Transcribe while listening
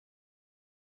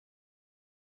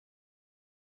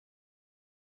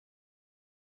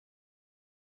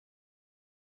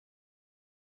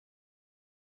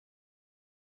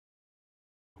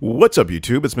What's up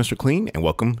YouTube, it's Mr. Clean and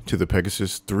welcome to the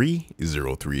Pegasus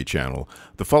 303 channel.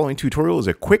 The following tutorial is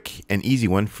a quick and easy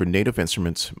one for Native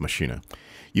Instruments Maschine.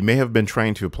 You may have been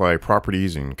trying to apply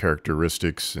properties and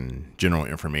characteristics and general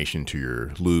information to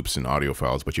your loops and audio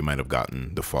files, but you might have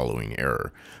gotten the following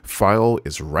error. File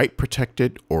is write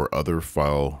protected or other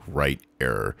file write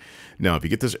error. Now if you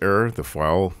get this error, the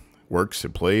file works,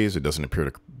 it plays, it doesn't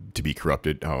appear to be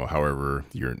corrupted. However,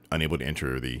 you're unable to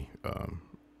enter the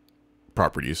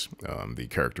properties, the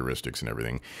characteristics and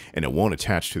everything, and it won't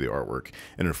attach to the artwork.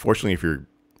 And unfortunately,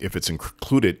 if it's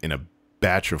included in a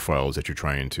batch of files that you're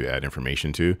trying to add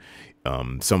information to,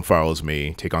 some files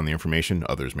may take on the information,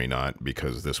 others may not,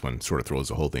 because this one sort of throws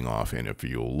the whole thing off. And if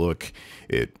you'll look,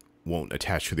 it won't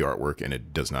attach to the artwork and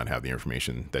it does not have the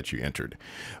information that you entered.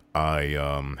 I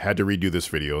had to redo this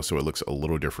video, so it looks a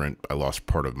little different. I lost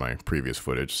part of my previous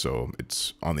footage, so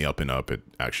it's on the up and up. It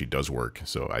actually does work,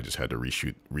 so I just had to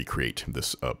recreate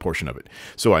this portion of it.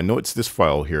 So I know it's this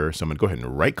file here, so I'm gonna go ahead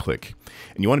and right click,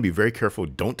 and you want to be very careful,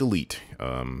 don't delete.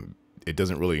 It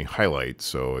doesn't really highlight,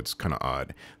 so it's kind of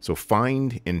odd. So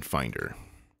find in Finder.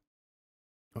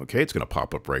 Okay, it's gonna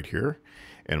pop up right here,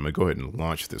 and I'm gonna go ahead and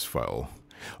launch this file.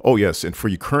 Oh yes, and for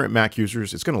you current Mac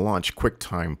users, it's going to launch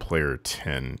QuickTime Player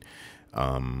 10.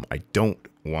 I don't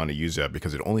want to use that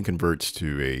because it only converts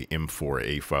to a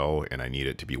M4A file and I need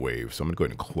it to be WAV. So I'm going to go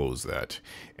ahead and close that.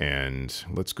 And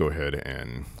let's go ahead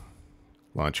and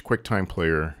launch QuickTime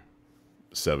Player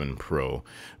 7 Pro.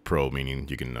 Pro meaning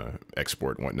you can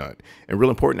export and whatnot. And real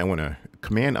important, I want to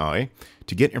Command-I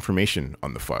to get information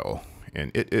on the file. And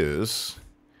it is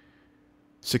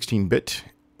 16-bit.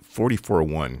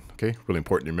 44.1, okay, really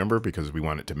important to remember because we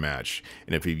want it to match.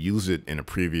 And if you use it in a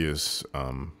previous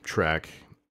track,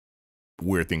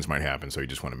 where things might happen, so you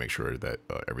just want to make sure that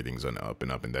everything's on up and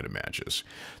up and that it matches.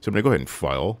 So I'm going to go ahead and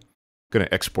File, going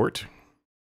to Export,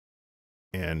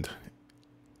 and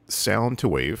Sound to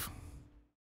Wave,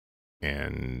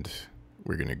 and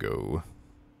we're going to go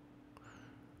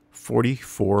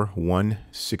 44.1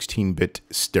 16-bit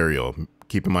stereo.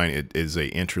 Keep in mind, it is a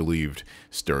interleaved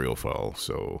stereo file,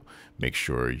 so make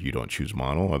sure you don't choose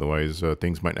mono, otherwise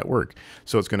things might not work.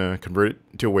 So it's going to convert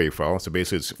it to a WAV file. So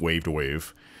basically, it's wave to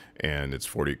wave, and it's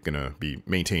going to be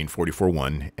maintained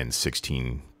 44.1 and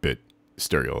 16-bit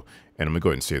stereo. And I'm going to go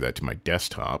ahead and save that to my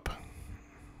desktop.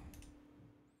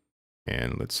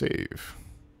 And let's save.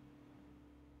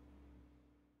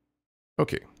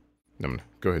 Okay, I'm going to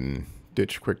go ahead and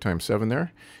ditch QuickTime 7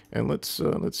 there, and let's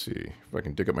see if I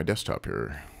can dig up my desktop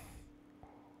here.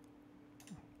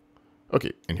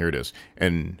 Okay, and here it is.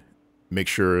 And make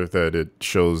sure that it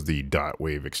shows the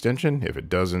 .wav extension. If it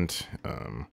doesn't,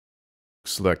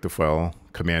 select the file,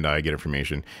 Command-I, get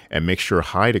information, and make sure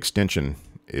hide extension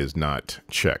is not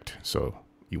checked. So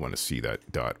you want to see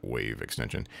that .wav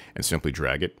extension, and simply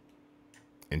drag it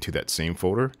into that same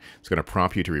folder. It's going to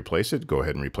prompt you to replace it. Go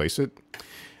ahead and replace it.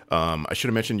 I should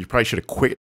have mentioned you probably should have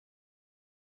quit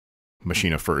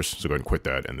Maschine first, so go ahead and quit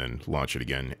that and then launch it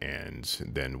again. And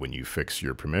then when you fix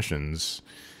your permissions,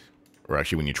 or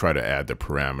actually when you try to add the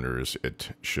parameters, it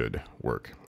should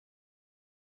work.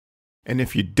 And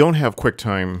if you don't have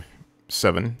QuickTime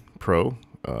 7 Pro,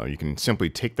 you can simply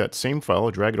take that same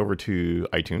file, drag it over to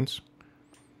iTunes,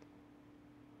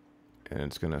 and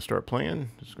it's going to start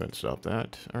playing. Just go ahead and stop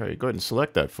that. All right, go ahead and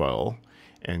select that file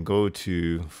and go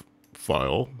to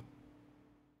File,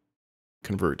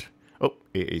 Convert. Oh,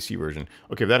 AAC version.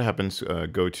 Okay, if that happens,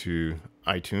 go to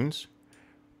iTunes,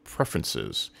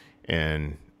 Preferences,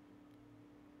 and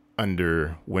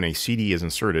under when a CD is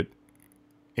inserted,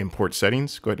 Import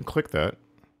Settings, go ahead and click that.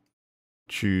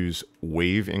 Choose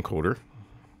Wave Encoder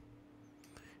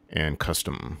and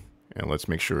Custom. And let's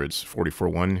make sure it's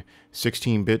 44.1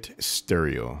 16-bit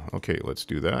stereo. Okay, let's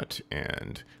do that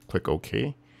and click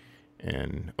OK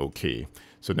and OK.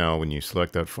 So now when you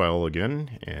select that file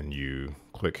again and you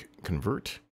click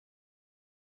Convert,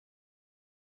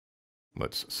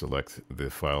 let's select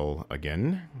the file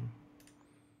again.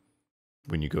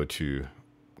 When you go to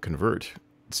Convert,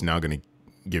 it's now going to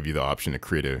give you the option to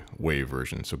create a WAV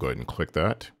version. So go ahead and click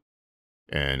that,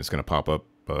 and it's going to pop up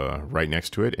right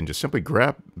next to it, and just simply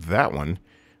grab that one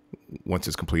once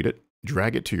it's completed,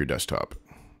 drag it to your desktop.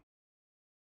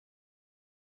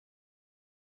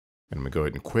 And I'm going to go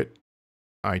ahead and quit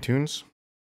iTunes.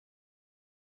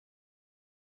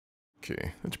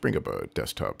 Okay, let's bring up a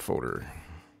desktop folder.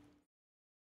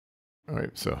 All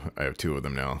right, so I have two of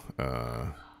them now.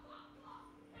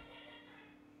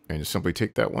 And just simply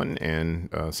take that one and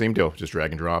same deal, just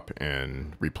drag and drop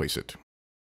and replace it.